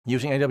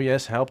Using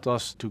AWS helped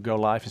us to go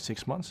live in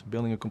 6 months,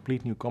 building a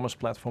complete new commerce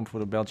platform for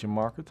the Belgian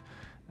market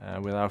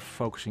without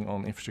focusing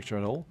on infrastructure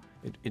at all.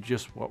 It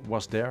just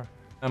was there.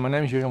 My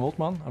name is Jurgen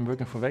Woltman. I'm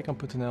working for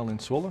Wehkamp.nl in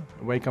Zwolle.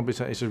 Wehkamp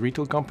is a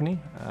retail company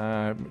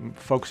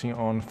focusing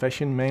on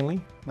fashion mainly.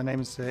 My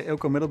name is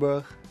Ilko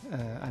Middelburg.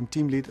 I'm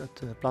team lead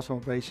at platform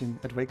operation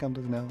at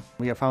Wehkamp.nl.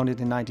 We are founded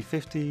in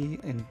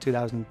 1950. In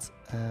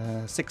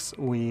 2006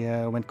 we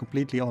went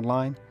completely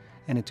online.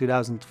 And in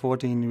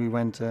 2014 we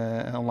went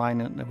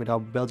online with our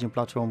Belgian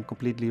platform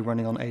completely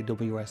running on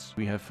AWS.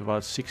 We have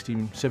about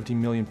 17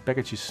 million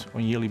packages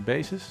on a yearly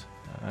basis.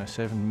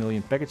 7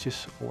 million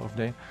packages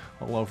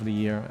all over the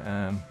year.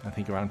 I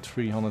think around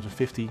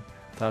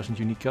 350,000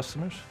 unique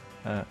customers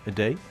a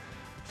day.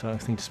 So I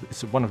think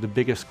it's one of the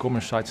biggest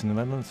commerce sites in the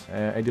Netherlands.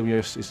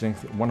 AWS is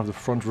one of the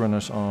front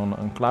runners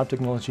on cloud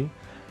technology.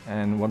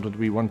 And what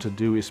we want to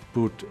do is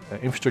put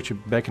infrastructure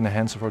back in the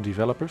hands of our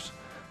developers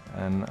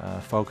and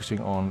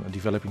focusing on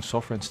developing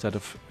software instead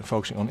of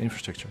focusing on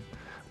infrastructure.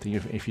 I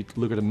think if you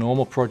look at a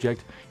normal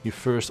project, you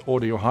first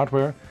order your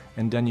hardware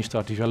and then you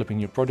start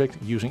developing your project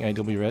using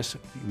AWS.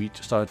 We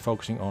started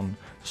focusing on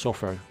the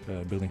software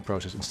building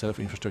process instead of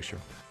infrastructure.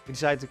 We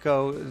decided to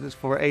go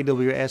for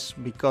AWS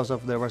because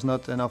there was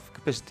not enough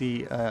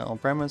capacity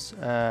on-premise.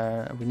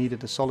 We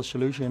needed a solid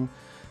solution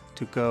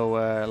to go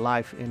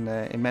live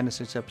in managed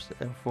systems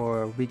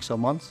for weeks or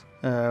months.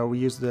 We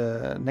used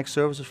the next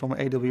services from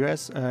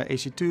AWS,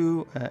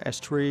 AC2,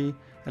 S3,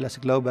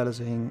 Elastic Load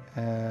Balancing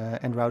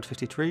and Route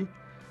 53.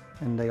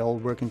 And they all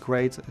working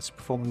great, it's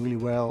performing really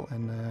well,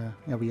 and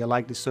we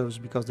like this service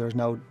because there's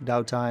no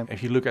downtime.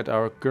 If you look at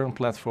our current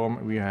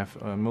platform, we have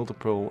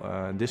multiple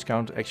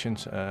discount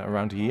actions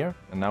around the year,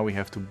 and now we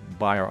have to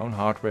buy our own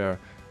hardware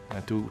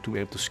to be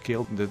able to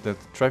scale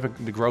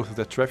the growth of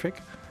that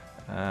traffic.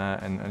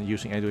 And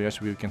using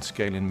AWS we can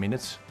scale in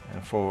minutes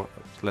for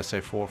let's say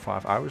 4 or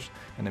 5 hours,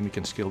 and then we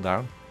can scale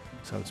down,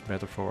 so it's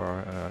better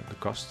for the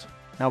cost.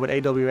 Now with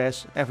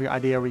AWS, every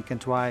idea we can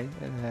try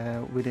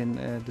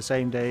within the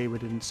same day,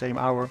 within the same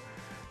hour.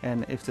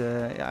 And if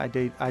the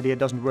idea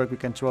doesn't work, we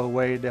can throw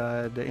away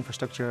the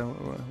infrastructure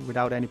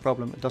without any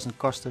problem. It doesn't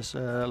cost us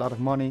a lot of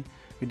money.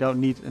 We don't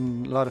need a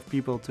lot of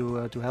people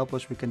to help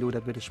us. We can do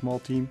that with a small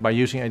team. By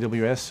using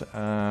AWS,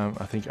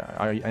 I think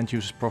our end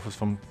users profit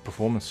from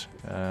performance,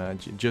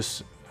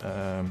 just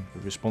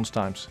response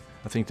times.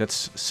 I think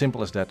that's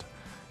simple as that.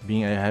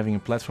 Having a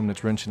platform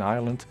that runs in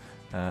Ireland,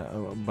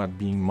 but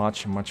being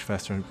much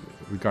faster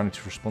regarding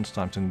to response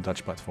times than the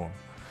Dutch platform.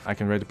 I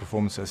can rate the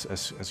performance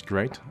as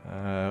great.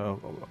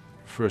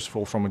 First of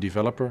all, from a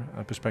developer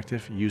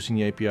perspective, using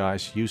the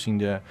APIs, using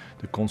the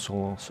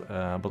consoles,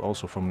 but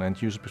also from an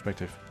end user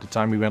perspective. The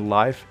time we went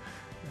live,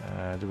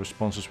 the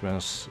response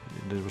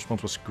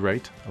was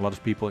great. A lot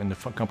of people in the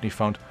company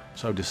found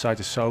the site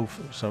is so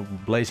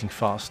blazing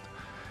fast.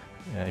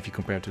 If you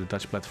compare it to the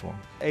Dutch platform.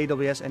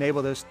 AWS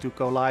enabled us to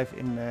go live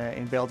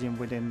in Belgium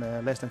within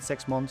less than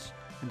 6 months,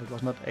 and it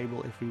was not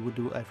able if we would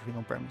do everything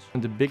on premise.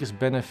 And the biggest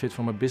benefit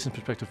from a business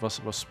perspective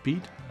was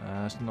speed.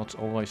 It's not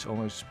always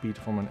speed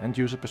from an end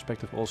user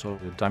perspective. Also,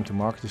 the time to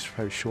market is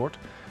very short.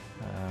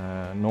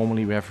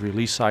 Normally we have a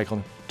release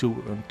cycle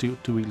on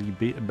two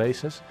weekly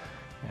basis,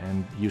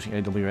 and using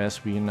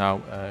AWS we are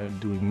now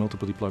doing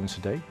multiple deployments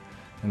a day,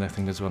 and I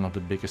think that's one of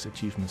the biggest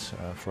achievements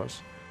for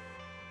us.